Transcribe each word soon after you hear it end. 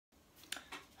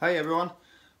Hey everyone.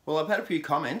 Well, I've had a few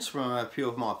comments from a few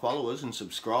of my followers and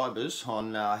subscribers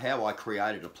on how I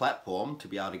created a platform to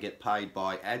be able to get paid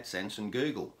by AdSense and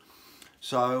Google.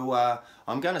 So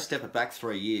I'm going to step it back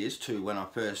 3 years to when I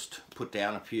first put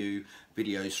down a few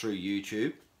videos through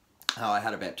YouTube. I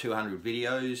had about 200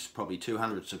 videos, probably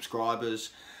 200 subscribers,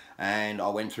 and I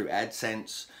went through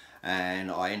AdSense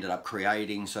and I ended up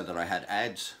creating so that I had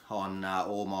ads on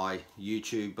all my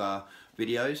YouTube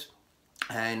videos.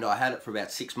 And I had it for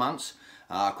about 6 months.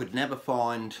 I could never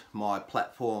find my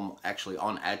platform actually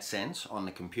on AdSense on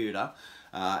the computer,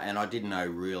 and I didn't know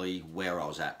really where I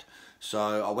was at.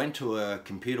 So I went to a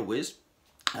computer whiz,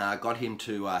 got him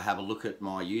to have a look at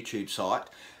my YouTube site,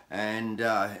 and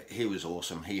he was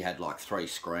awesome. He had like 3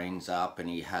 screens up, and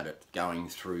he had it going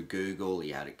through Google,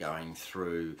 he had it going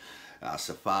through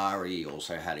Safari, he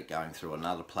also had it going through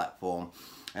another platform,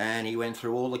 and he went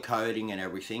through all the coding and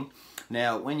everything.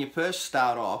 Now, when you first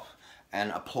start off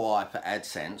and apply for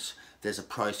AdSense, there's a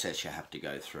process you have to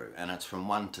go through, and it's from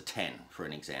 1 to 10 for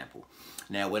an example.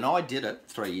 Now, when I did it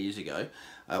 3 years ago,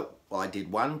 I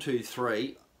did 1, 2,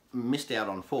 3, missed out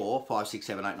on 4, 5, 6,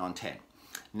 7, 8, 9, 10.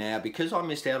 Now, because I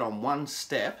missed out on one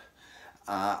step,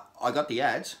 I got the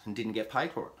ads and didn't get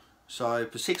paid for it. So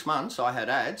for 6 months I had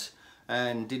ads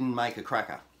and didn't make a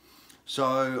cracker.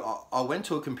 So I went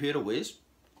to a computer whiz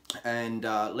and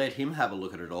let him have a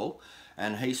look at it all,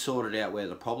 and he sorted out where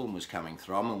the problem was coming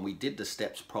from, and we did the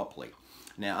steps properly.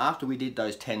 Now, after we did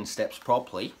those 10 steps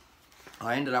properly,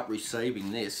 I ended up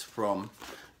receiving this from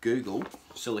Google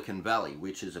Silicon Valley,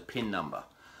 which is a PIN number,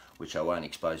 which I won't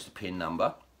expose the PIN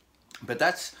number, but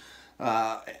that's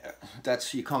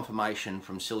your confirmation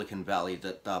from Silicon Valley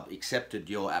that they've accepted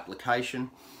your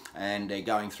application, and they're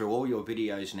going through all your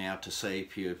videos now to see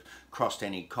if you've crossed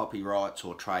any copyrights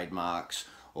or trademarks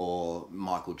or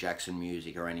Michael Jackson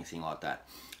music or anything like that.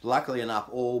 Luckily enough,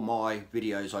 all my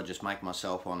videos I just make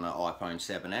myself on the iPhone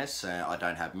 7s. I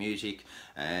don't have music,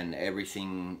 and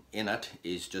everything in it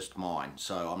is just mine.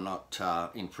 So I'm not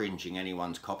infringing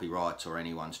anyone's copyrights or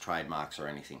anyone's trademarks or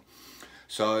anything.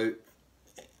 So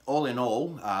all in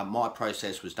all, my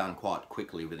process was done quite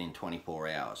quickly within 24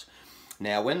 hours.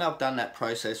 Now, when they've done that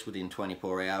process within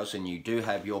 24 hours and you do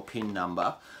have your PIN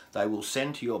number, they will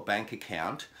send to your bank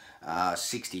account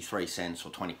 63 cents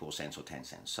or 24 cents or 10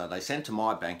 cents. So they sent to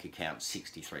my bank account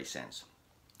 63 cents.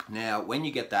 Now, when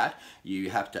you get that, you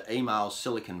have to email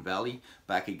Silicon Valley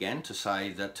back again to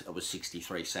say that it was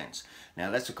 63 cents.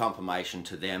 Now, that's a confirmation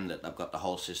to them that they've got the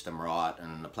whole system right,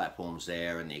 and the platform's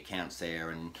there, and the account's there,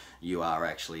 and you are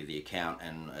actually the account,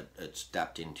 and it's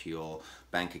dapped into your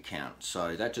bank account.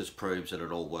 So that just proves that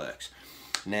it all works.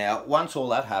 Now, once all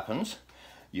that happens,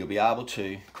 you'll be able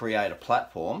to create a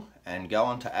platform and go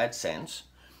onto AdSense,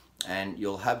 and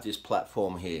you'll have this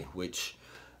platform here, which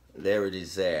there it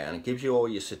is there, and it gives you all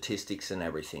your statistics and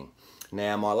everything.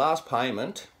 Now, my last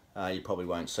payment, you probably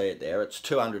won't see it there, it's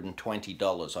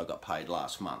 $220 I got paid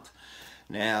last month.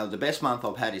 Now, the best month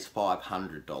I've had is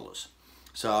 $500.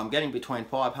 So I'm getting between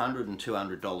 $500 and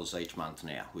 $200 each month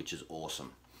now, which is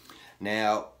awesome.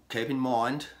 Now, keep in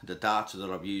mind the data that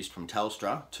I've used from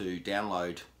Telstra to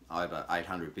download over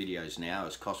 800 videos now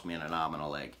has cost me an arm and a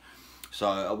leg.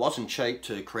 So it wasn't cheap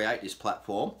to create this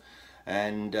platform,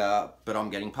 and but I'm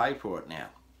getting paid for it now.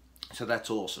 So that's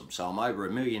awesome. So I'm over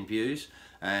 1 million views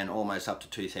and almost up to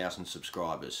 2,000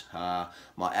 subscribers.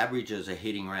 My averages are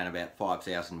hitting around about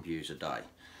 5,000 views a day.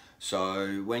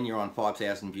 So when you're on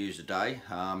 5,000 views a day,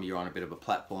 you're on a bit of a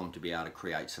platform to be able to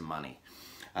create some money.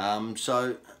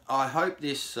 So I hope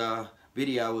this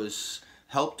video has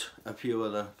helped a few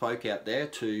of the folk out there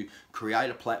to create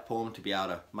a platform to be able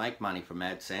to make money from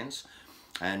AdSense,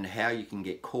 and how you can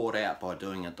get caught out by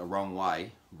doing it the wrong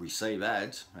way, receive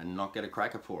ads and not get a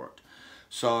cracker for it.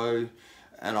 So,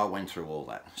 and I went through all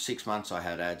that. 6 months I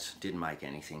had ads, didn't make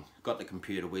anything. Got the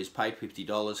computer whiz, paid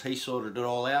 $50, he sorted it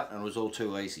all out, and it was all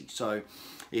too easy. So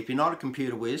if you're not a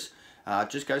computer whiz,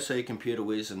 just go see a computer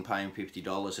whiz and pay him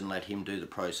 $50 and let him do the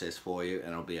process for you,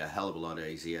 and it'll be a hell of a lot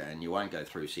easier, and you won't go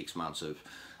through 6 months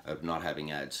of not having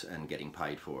ads and getting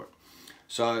paid for it.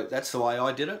 So that's the way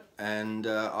I did it, and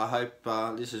I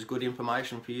hope this is good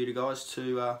information for you guys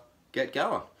to get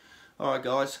going. Alright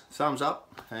guys, thumbs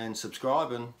up and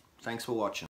subscribe, and thanks for watching.